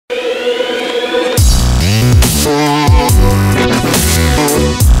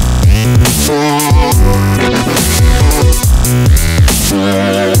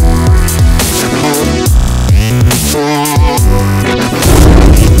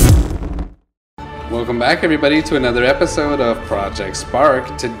Welcome back everybody to another episode of Project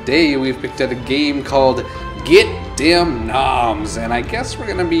Spark. Today we've picked out a game called Get Dem Noms, and I guess we're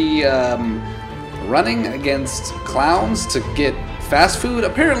gonna be running against clowns to get fast food.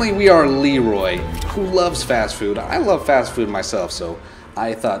 Apparently we are Leroy, who loves fast food. I love fast food myself, so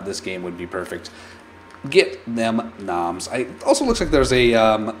I thought this game would be perfect. Get Dem Noms. It also looks like there's a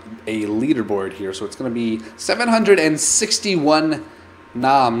leaderboard here, so it's gonna be 761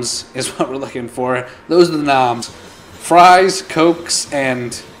 noms is what we're looking for. Those are the noms. Fries, Cokes,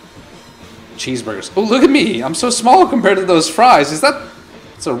 and cheeseburgers. Oh, look at me. I'm so small compared to those fries.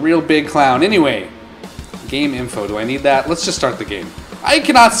 It's a real big clown. Anyway, game info. Do I need that? Let's just start the game. I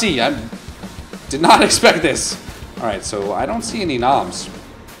cannot see. I did not expect this. Alright, so I don't see any noms.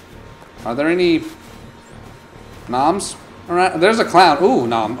 Are there any noms? Alright, there's a clown. Ooh,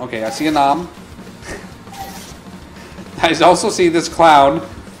 nom. Okay, I see a nom. I also see this clown.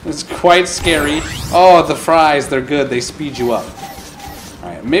 It's quite scary. Oh, the fries, they're good. They speed you up.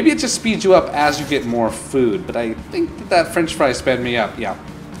 Alright, maybe it just speeds you up as you get more food, but I think that french fry sped me up. Yeah.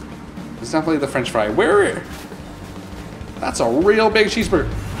 It's definitely the french fry. That's a real big cheeseburger.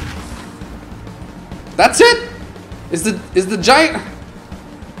 That's it? Is the giant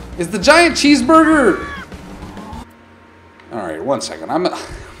cheeseburger? Alright, one second.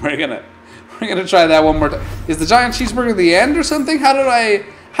 We're gonna try that one more time. Is the giant cheeseburger the end or something? How did I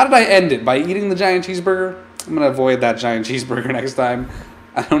end it? By eating the giant cheeseburger? I'm gonna avoid that giant cheeseburger next time.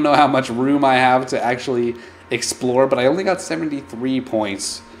 I don't know how much room I have to actually explore, but I only got 73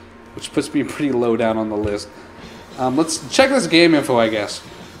 points, which puts me pretty low down on the list. Let's check this game info, I guess.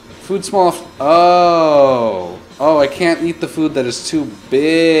 Food small. Oh, I can't eat the food that is too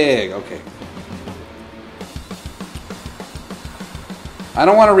big. Okay. I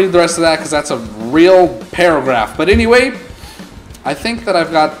don't want to read the rest of that because that's a real paragraph. But anyway, I think that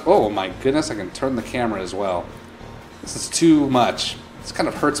I've got... Oh my goodness, I can turn the camera as well. This is too much. This kind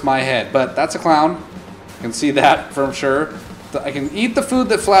of hurts my head. But that's a clown. I can see that for sure. I can eat the food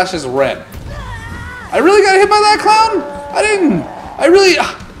that flashes red. I really got hit by that clown? I didn't.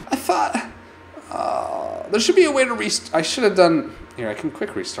 I thought... there should be a way to restart. I should have done... Here, I can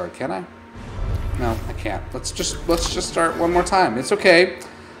quick restart, can I? No, I can't. Let's just start one more time. It's okay.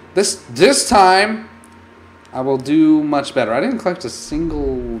 This time I will do much better. I didn't collect a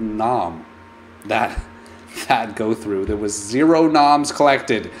single nom that go through. There was 0 noms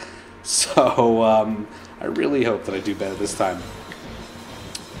collected. So I really hope that I do better this time.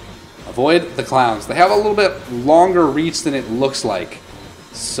 Avoid the clowns. They have a little bit longer reach than it looks like.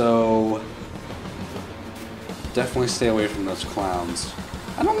 So definitely stay away from those clowns.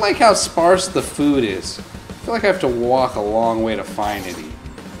 I don't like how sparse the food is. I feel like I have to walk a long way to find any.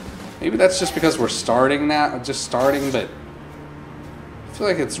 Maybe that's just because we're starting now, but I feel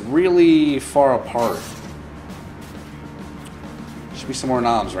like it's really far apart. Should be some more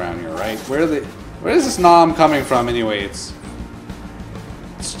noms around here, right? Where is this nom coming from anyway? It's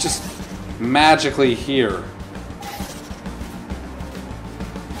just magically here.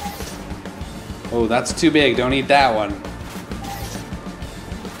 Oh, that's too big. Don't eat that one.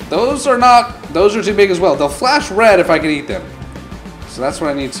 Those are too big as well. They'll flash red if I can eat them. So that's what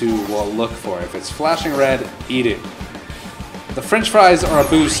I need to look for. If it's flashing red, eat it. The french fries are a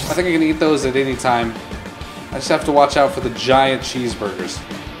boost. I think I can eat those at any time. I just have to watch out for the giant cheeseburgers.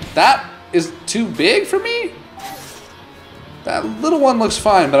 That is too big for me? That little one looks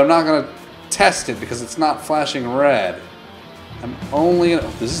fine, but I'm not going to test it because it's not flashing red. I'm only...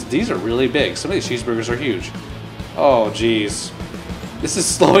 These are really big. Some of these cheeseburgers are huge. Oh, jeez. This is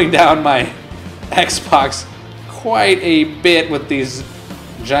slowing down my Xbox quite a bit with these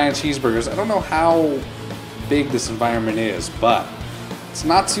giant cheeseburgers. I don't know how big this environment is, but it's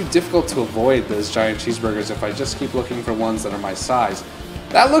not too difficult to avoid those giant cheeseburgers if I just keep looking for ones that are my size.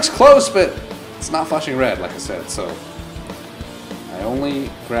 That looks close, but it's not flashing red, like I said, so I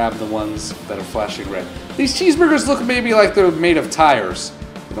only grab the ones that are flashing red. These cheeseburgers look maybe like they're made of tires.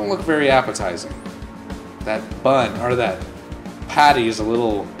 They don't look very appetizing. That bun, or that patty is a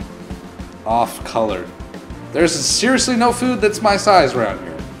little off colored. There's seriously no food that's my size around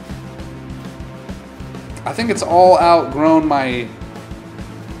here. I think it's all outgrown my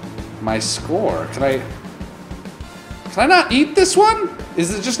score. Can I not eat this one?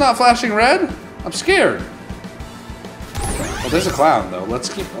 Is it just not flashing red? I'm scared. Oh, there's a clown though. Let's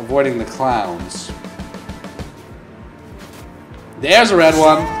keep avoiding the clowns. There's a red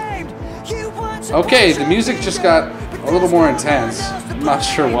one. Okay, the music just got a little more intense. I'm not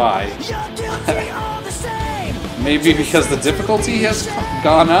sure why. Maybe because the difficulty has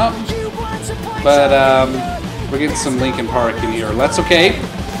gone up. But we're getting some Linkin Park in here. That's okay.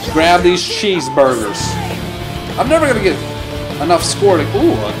 Grab these cheeseburgers. I'm never gonna get enough score to...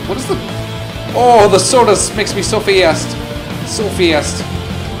 Ooh, what is the... Oh, the soda makes me so fast. So fast.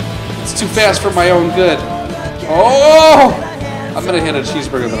 It's too fast for my own good. Oh! I'm gonna hit a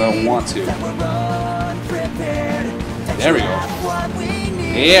cheeseburger that I don't want to. There we go.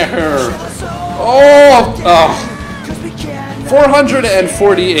 Yeah. Oh!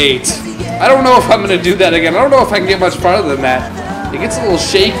 448. I don't know if I'm gonna do that again. I don't know if I can get much farther than that. It gets a little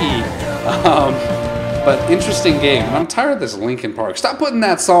shaky. But interesting game. And I'm tired of this Linkin Park. Stop putting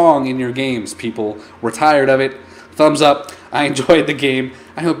that song in your games, people. We're tired of it. Thumbs up. I enjoyed the game.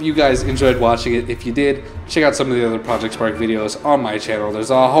 I hope you guys enjoyed watching it. If you did, check out some of the other Project Spark videos on my channel. There's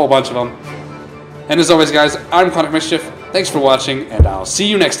a whole bunch of them. And as always, guys, I'm Mischief. Thanks for watching, and I'll see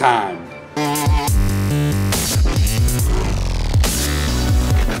you next time.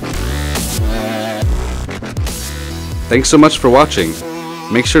 Thanks so much for watching.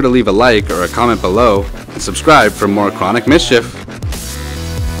 Make sure to leave a like or a comment below, and subscribe for more Chronic Mischief.